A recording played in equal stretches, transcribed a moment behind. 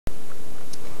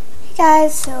Hey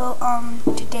guys, so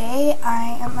today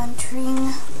I am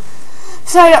entering,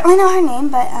 so I don't really know her name,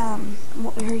 but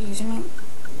what her username,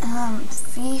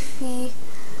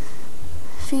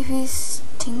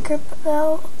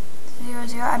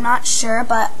 fifilisatinkerbell00. I'm not sure,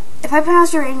 but if I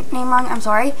pronounce your name wrong, I'm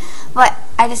sorry, but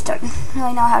I just don't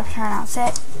really know how to pronounce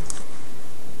it.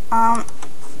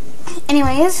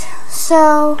 Anyways,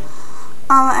 so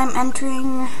I'm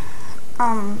entering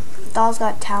Dolls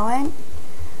Got Talent.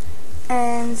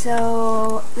 And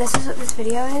so this is what this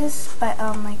video is, but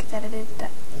like it's edited.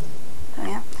 So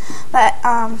yeah, but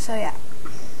so yeah,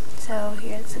 so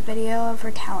here's a video of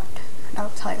her talent.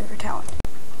 I'll tell you her talent.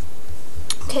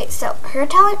 Okay, so her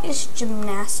talent is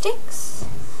gymnastics,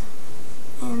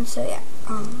 and so yeah,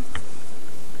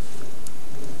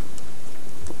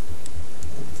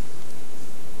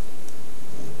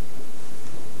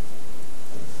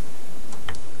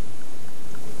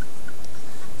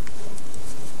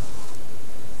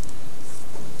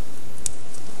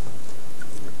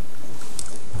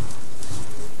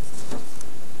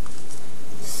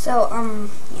 so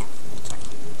yeah, sorry.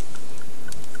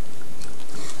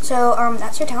 So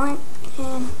that's your talent,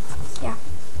 and yeah,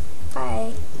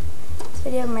 bye. This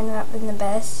video might not have been the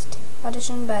best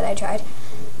audition, but I tried.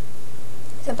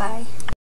 So bye.